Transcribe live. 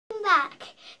back.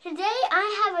 Today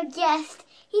I have a guest.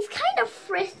 He's kind of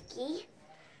frisky.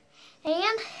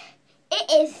 And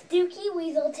it is Dookie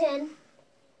Weaselton.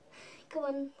 Go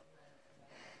on.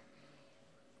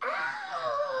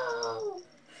 Ow!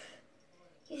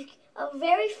 He's a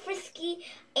very frisky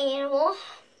animal.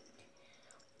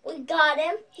 We got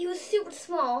him. He was super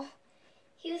small.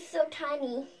 He was so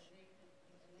tiny.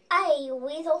 Hey, you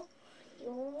weasel.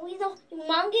 You weasel. You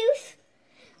mongoose.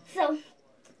 So,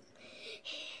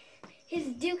 his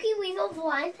Dookie Weasel's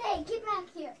life. Hey, get back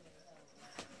here.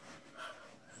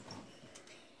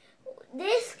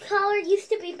 This color used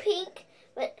to be pink,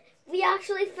 but we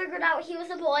actually figured out he was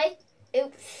a boy.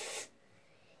 Oops.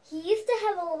 He used to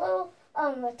have a little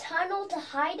a tunnel to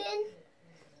hide in.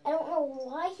 I don't know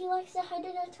why he likes to hide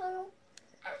in a tunnel.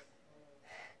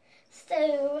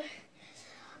 So,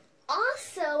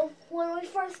 also, when we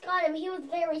first got him, he was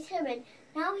very timid.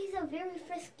 Now he's a very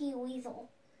frisky weasel.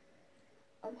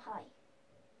 Hi.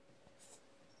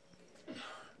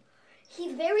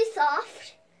 He's very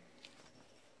soft.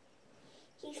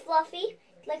 He's fluffy.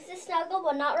 He likes to snuggle,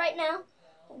 but not right now.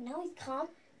 Oh, now he's calm.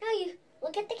 Now you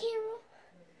look at the camera.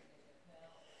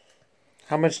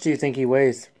 How much do you think he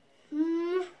weighs?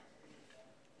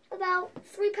 About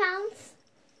 3 pounds.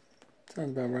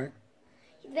 Sounds about right.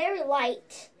 He's very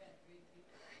light.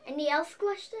 Any else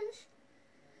questions?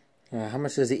 How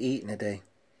much does he eat in a day?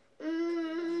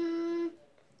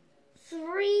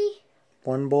 3.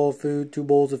 1 bowl of food, 2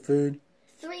 bowls of food?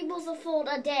 3 bowls of food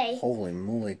a day. Holy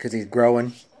moly, because he's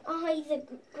growing. Oh, he's a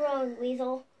growing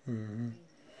weasel. Mm-hmm.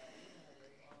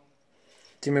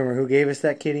 Do you remember who gave us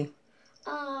that kitty?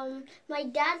 My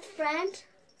dad's friend.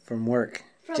 From work.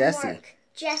 From Jesse. work.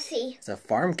 Jesse. It's a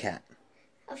farm cat.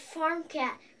 A farm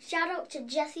cat. Shout out to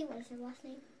Jesse. What is her last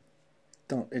name?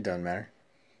 It doesn't matter.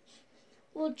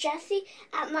 Well, Jesse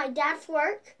at my dad's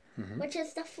work, which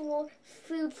is the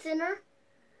food center.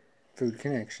 Food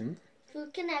Connection.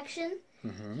 Food Connection.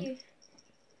 Here.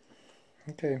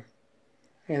 Okay.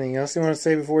 Anything else you want to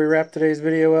say before we wrap today's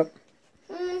video up?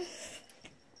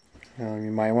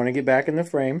 You might want to get back in the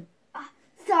frame.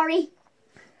 Sorry.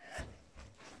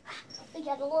 We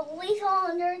got a little weasel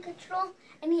under control.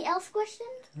 Any else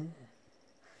questions?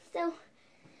 So,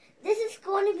 this is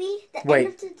going to be the end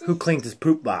of Wait, who cleaned his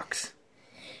poop box?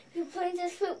 Who cleaned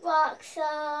his poop box?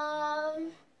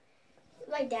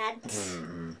 My dad.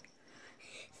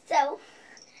 So,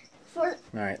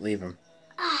 Alright, leave him.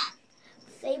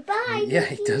 Say bye. Yeah,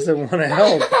 he doesn't want to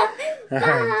help.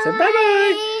 Alright, so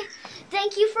bye-bye.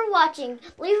 Thank you for watching.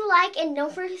 Leave a like and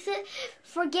don't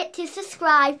forget to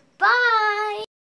subscribe. Bye.